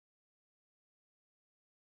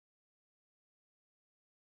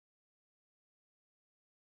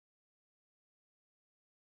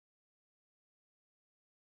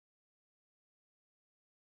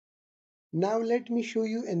Now let me show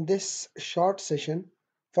you in this short session.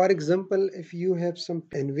 For example, if you have some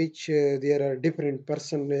in which there are different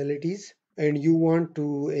personalities and you want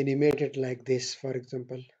to animate it like this, for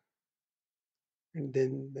example, and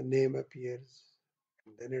then the name appears,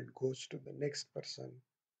 and then it goes to the next person,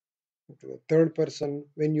 to the third person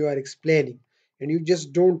when you are explaining, and you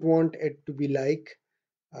just don't want it to be like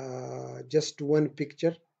just one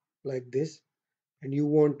picture like this, and you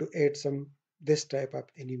want to add some this type of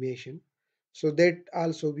animation. So that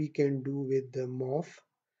also we can do with the Morph,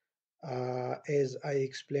 as I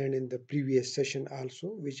explained in the previous session also,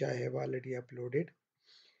 which I have already uploaded.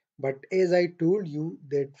 But as I told you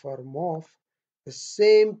that for Morph, the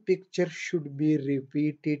same picture should be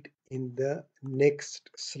repeated in the next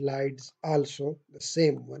slides also, the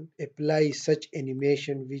same one. Apply such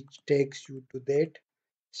animation which takes you to that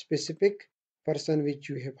specific person which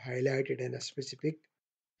you have highlighted in a specific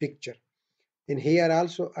picture. And here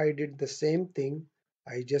also I did the same thing.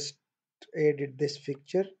 I just added this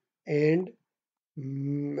picture and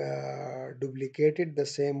duplicated the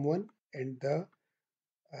same one, and the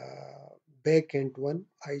uh, back end one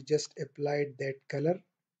I just applied that color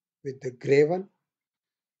with the gray one,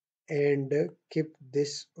 and kept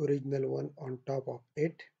this original one on top of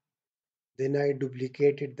it. Then I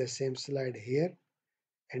duplicated the same slide here,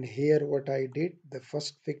 and here what I did, the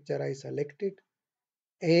first picture I selected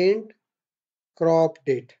and cropped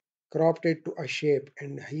it to a shape,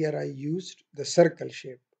 and here I used the circle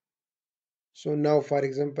shape. So now for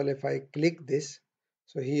example, if I click this,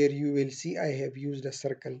 so here you will see I have used a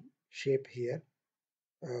circle shape here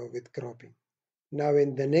with cropping. Now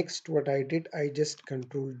in the next what I did, I just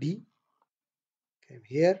control D, came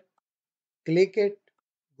here, click it,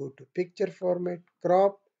 go to picture format,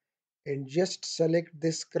 crop, and just select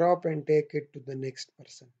this crop and take it to the next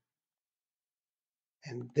person.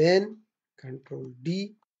 And then control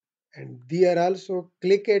D, and there also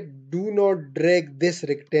click it, do not drag this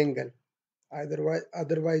rectangle,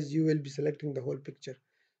 otherwise you will be selecting the whole picture.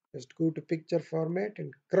 Just go to picture format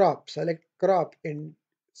and crop, select crop, and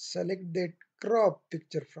select that crop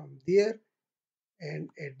picture from there and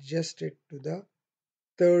adjust it to the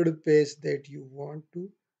third page that you want to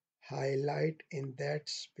highlight in that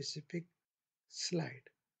specific slide.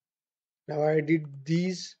 Now I did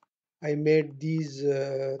these, I made these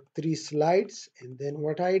three slides, and then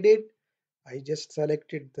what I did, I just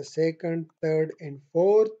selected the second, third, and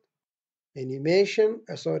fourth animation,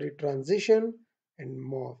 transition, and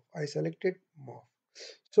morph. I selected morph.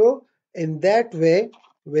 So in that way,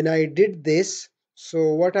 when I did this,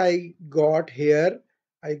 so what I got here,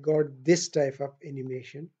 I got this type of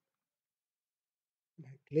animation. I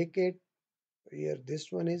click it, here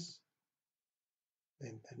this one is,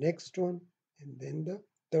 then the next one, and then the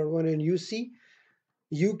third one, and you see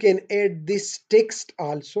you can add this text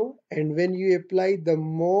also, and when you apply the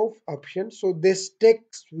morph option, so this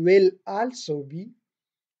text will also be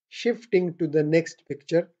shifting to the next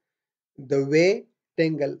picture, the way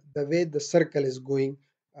the way the circle is going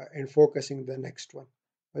and focusing the next one.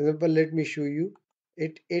 For example, let me show you.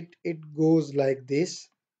 It goes like this.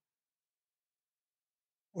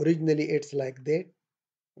 Originally it's like that.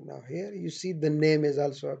 Now here you see the name is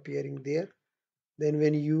also appearing there. Then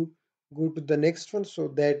when you go to the next one, so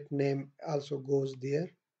that name also goes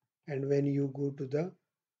there. And when you go to the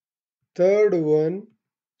third one,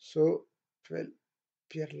 so it will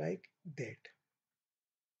appear like that.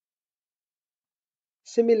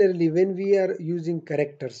 Similarly, when we are using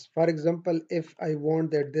characters, for example, if I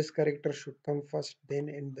want that this character should come first, then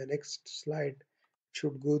in the next slide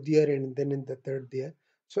should go there, and then in the third there.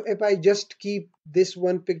 So if I just keep this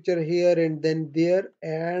one picture here and then there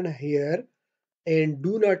and here and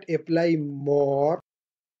do not apply more,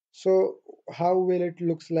 so how will it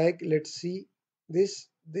looks like? Let's see, this.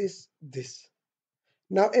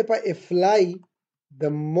 Now if I apply the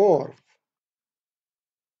morph,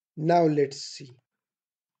 now let's see.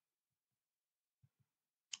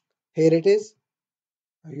 Here it is.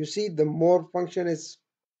 You see the morph function is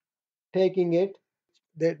taking it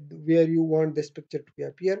that where you want this picture to be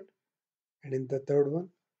appear, and in the third one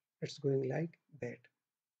it's going like that.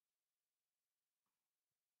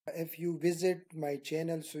 If you visit my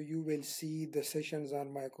channel, so you will see the sessions on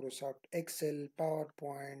Microsoft Excel,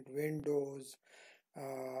 PowerPoint, Windows,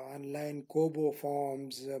 online KOBO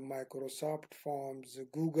forms, Microsoft forms,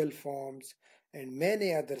 Google forms, and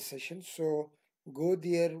many other sessions. So go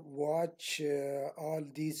there, watch all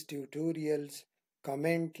these tutorials,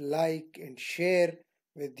 comment, like, and share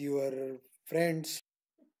with your friends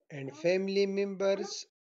and family members,